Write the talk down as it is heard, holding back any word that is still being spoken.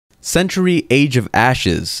Century Age of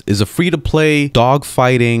Ashes is a free-to-play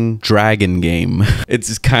dogfighting dragon game.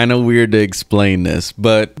 It's kind of weird to explain this,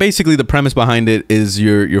 but basically the premise behind it is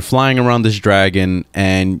you're flying around this dragon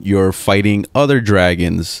and you're fighting other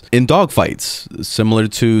dragons in dogfights, similar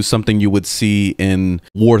to something you would see in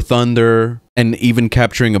War Thunder, and even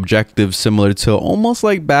capturing objectives similar to almost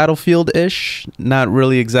like Battlefield-ish. Not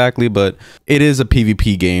really exactly, but it is a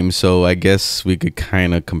PvP game, so I guess we could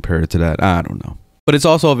kind of compare it to that. I don't know. But it's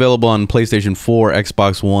also available on PlayStation 4,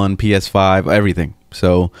 Xbox One, PS5, everything.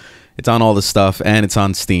 So it's on all the stuff and it's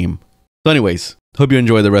on Steam. So anyways, hope you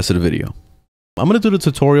enjoy the rest of the video. I'm going to do the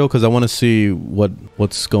tutorial because I want to see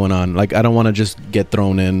what's going on. Like, I don't want to just get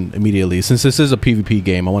thrown in immediately. Since this is a PvP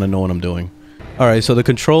game, I want to know what I'm doing. All right, so the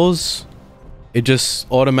controls, it just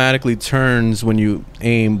automatically turns when you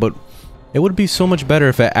aim, but it would be so much better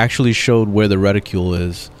if it actually showed where the reticule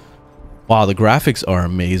is. Wow, the graphics are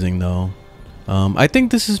amazing though. I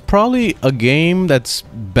think this is probably a game that's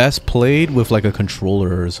best played with like a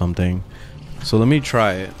controller or something. So let me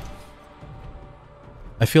try it.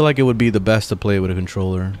 I feel like it would be the best to play with a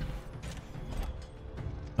controller.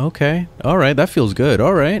 Okay. Alright, that feels good.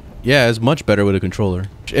 Alright. Yeah, it's much better with a controller.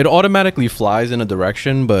 It automatically flies in a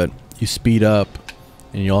direction, but you speed up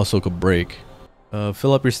and you also could brake.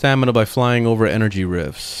 Fill up your stamina by flying over energy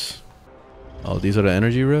rifts. Oh, these are the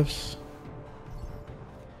energy rifts?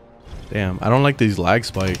 Damn, I don't like these lag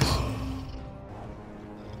spikes.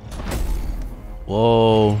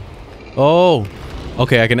 Whoa. Oh.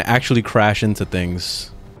 Okay, I can actually crash into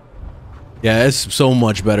things. Yeah, it's so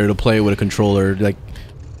much better to play with a controller. Like,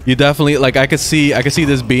 you definitely, like, I could see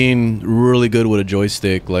this being really good with a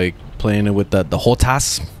joystick, like playing it with the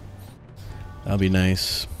HOTAS. That'd be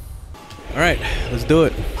nice. All right, let's do it.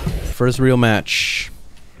 First real match.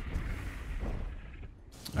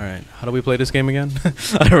 All right, how do we play this game again?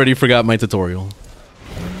 I already forgot my tutorial.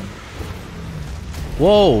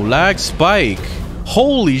 Whoa, lag spike.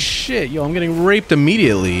 Holy shit, yo, I'm getting raped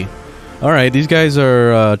immediately. All right, these guys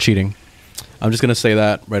are cheating. I'm just gonna say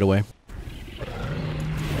that right away.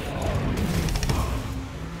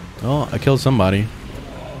 Oh, I killed somebody.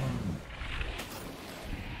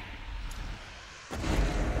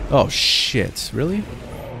 Oh shit, really?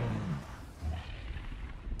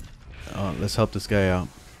 Oh, let's help this guy out.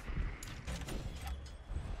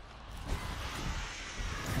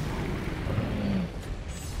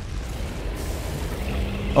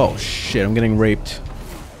 Oh shit, I'm getting raped.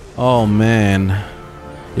 Oh man.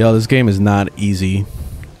 Yo, this game is not easy.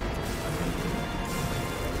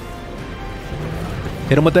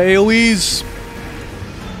 Hit him with the AoEs.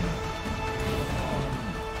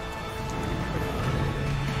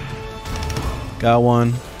 Got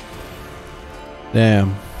one.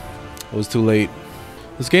 Damn. It was too late.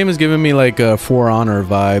 This game is giving me like For Honor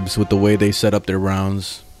vibes with the way they set up their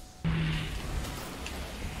rounds.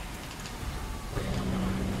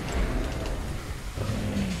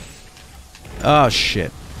 Oh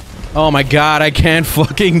shit. Oh my god, I can't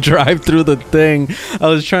fucking drive through the thing. I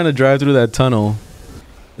was trying to drive through that tunnel.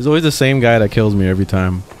 There's always the same guy that kills me every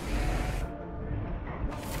time.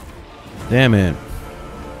 Damn it.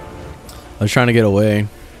 I was trying to get away.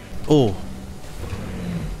 Oh.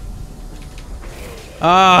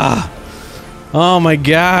 Ah. Oh my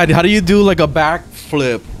god. How do you do like a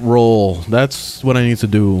backflip roll? That's what I need to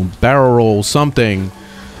do. Barrel roll, something.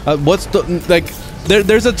 What's the, like,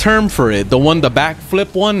 there's a term for it. The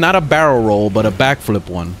backflip one, not a barrel roll, but a backflip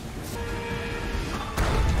one.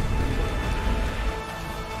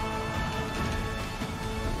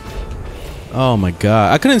 Oh my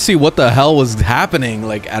god. I couldn't see what the hell was happening,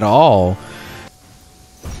 like, at all.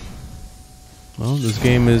 Well, this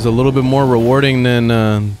game is a little bit more rewarding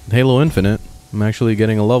than Halo Infinite. I'm actually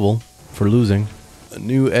getting a level for losing. A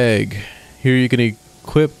new egg. Here you can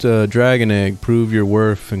equip a dragon egg, prove your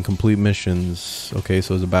worth, and complete missions. Okay,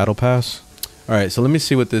 so it's a battle pass. Alright, so let me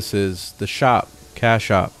see what this is. The shop. Cash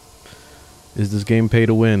shop. Is this game pay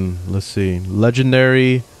to win? Let's see.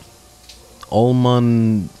 Legendary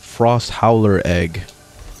Almond Frost Howler egg.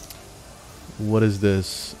 What is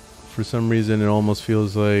this? For some reason, it almost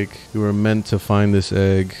feels like you were meant to find this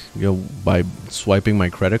egg, you know, by swiping my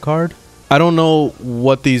credit card. I don't know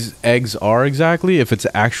what these eggs are exactly, if it's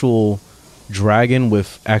actual dragon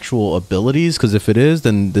with actual abilities, because if it is,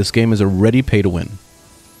 then this game is already pay to win.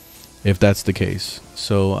 If that's the case.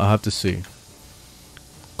 So I'll have to see.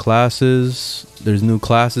 Classes. There's new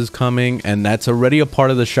classes coming, and that's already a part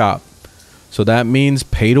of the shop. So that means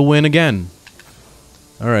pay to win again.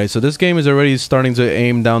 Alright, so this game is already starting to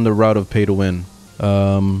aim down the route of pay to win.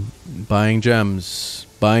 Buying gems,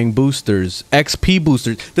 buying boosters, XP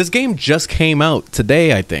boosters. This game just came out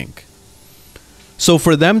today, I think. So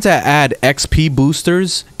for them to add XP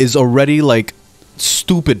boosters is already like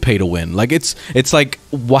stupid pay to win. Like it's like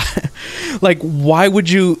why would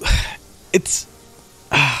you? It's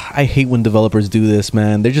I hate when developers do this,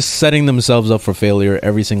 man. They're just setting themselves up for failure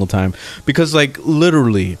every single time, because like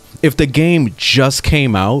literally if the game just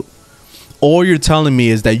came out, all you're telling me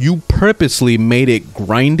is that you purposely made it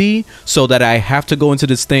grindy so that I have to go into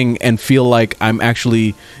this thing and feel like I'm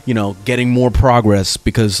actually, you know, getting more progress,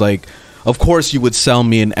 because like of course you would sell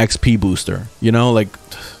me an XP booster, you know, like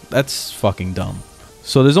that's fucking dumb.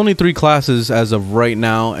 So there's only 3 classes as of right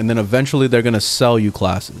now, and then eventually they're gonna sell you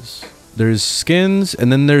classes. There's skins,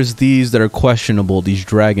 and then there's these that are questionable. These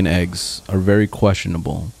dragon eggs are very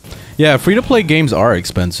questionable. Yeah, free-to-play games are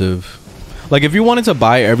expensive. Like if you wanted to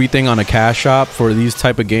buy everything on a cash shop for these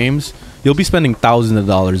type of games, you'll be spending thousands of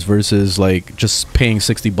dollars versus like just paying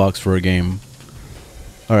 60 bucks for a game.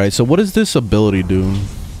 All right, so what does this ability do?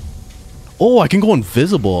 Oh, I can go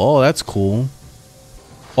invisible. Oh, that's cool.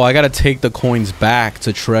 Oh, I gotta take the coins back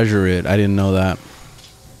to treasure it. I didn't know that.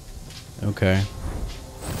 Okay.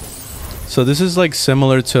 So this is like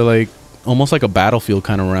similar to like almost like a Battlefield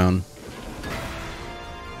kind of round.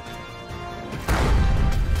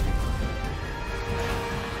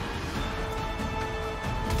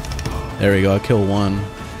 There we go. I killed one.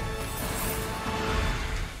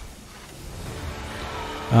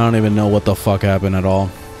 I don't even know what the fuck happened at all,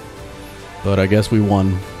 but I guess we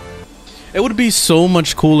won. It would be so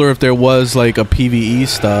much cooler if there was like a PvE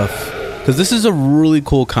stuff, because this is a really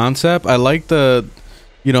cool concept. I like the,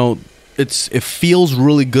 you know, it feels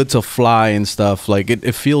really good to fly and stuff. Like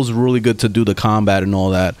it feels really good to do the combat and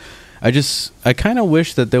all that. I kind of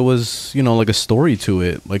wish that there was, you know, like a story to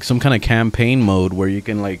it, like some kind of campaign mode where you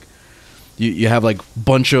can like you have like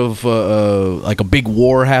bunch of like a big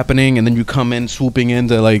war happening, and then you come in swooping in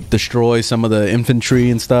to like destroy some of the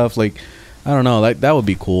infantry and stuff. Like I don't know, like that would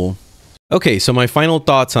be cool. Okay, so my final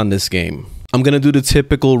thoughts on this game. I'm gonna do the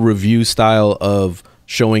typical review style of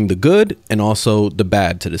showing the good and also the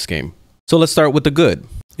bad to this game. So let's start with the good.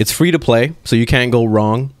 It's free to play, so you can't go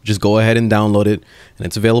wrong. Just go ahead and download it, and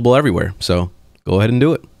it's available everywhere. So go ahead and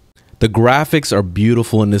do it. The graphics are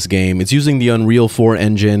beautiful in this game. It's using the Unreal 4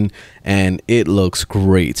 engine, and it looks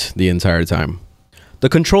great the entire time. The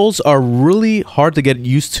controls are really hard to get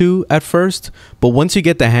used to at first, but once you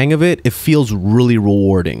get the hang of it, it feels really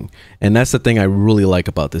rewarding. And that's the thing I really like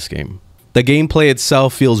about this game. The gameplay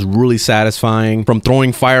itself feels really satisfying, from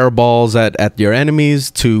throwing fireballs at your enemies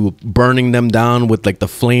to burning them down with like the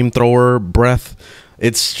flamethrower breath.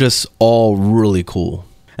 It's just all really cool.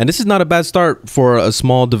 And this is not a bad start for a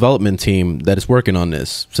small development team that is working on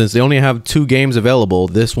this, since they only have 2 games available,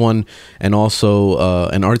 this one and also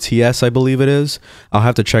an RTS, I believe it is. I'll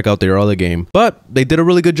have to check out their other game, but they did a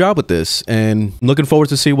really good job with this, and I'm looking forward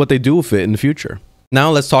to see what they do with it in the future. Now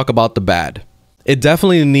let's talk about the bad. It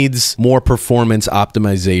definitely needs more performance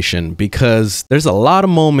optimization, because there's a lot of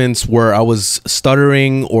moments where I was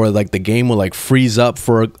stuttering, or like the game will like freeze up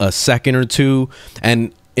for a second or two,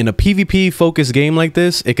 and in a PvP focused game like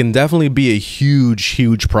this, it can definitely be a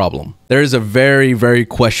huge problem. There is a very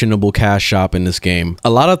questionable cash shop in this game. A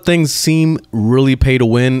lot of things seem really pay to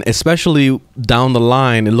win, especially down the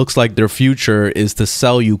line. It looks like their future is to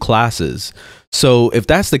sell you classes. So if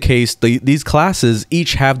that's the case, these classes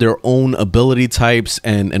each have their own ability types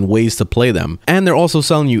and ways to play them. And they're also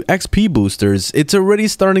selling you XP boosters. It's already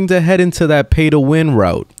starting to head into that pay to win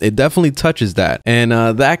route. It definitely touches that. And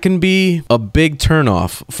that can be a big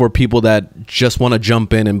turnoff for people that just want to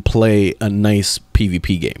jump in and play a nice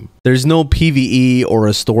PvP game. There's no PvE or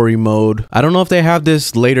a story mode. I don't know if they have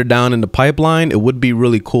this later down in the pipeline. It would be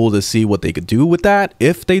really cool to see what they could do with that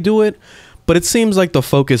if they do it. But it seems like the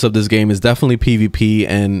focus of this game is definitely PvP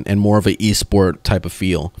and more of an esport type of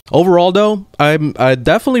feel. Overall though, I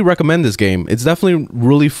definitely recommend this game. It's definitely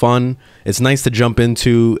really fun. It's nice to jump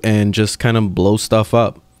into and just kind of blow stuff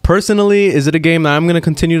up. Personally, is it a game that I'm going to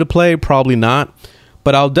continue to play? Probably not.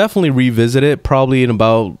 But I'll definitely revisit it probably in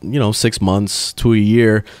about, 6 months to a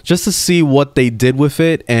year, just to see what they did with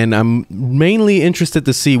it. And I'm mainly interested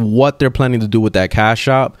to see what they're planning to do with that cash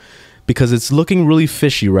shop, because it's looking really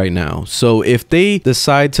fishy right now. So if they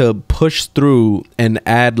decide to push through and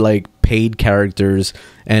add like paid characters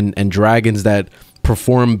and dragons that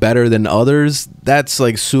perform better than others, that's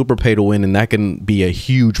like super pay to win, and that can be a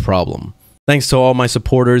huge problem. Thanks to all my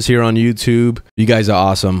supporters here on YouTube. You guys are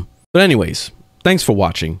awesome. But anyways, thanks for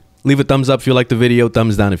watching. Leave a thumbs up if you liked the video,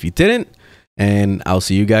 thumbs down if you didn't, and I'll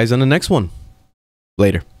see you guys on the next one.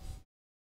 Later.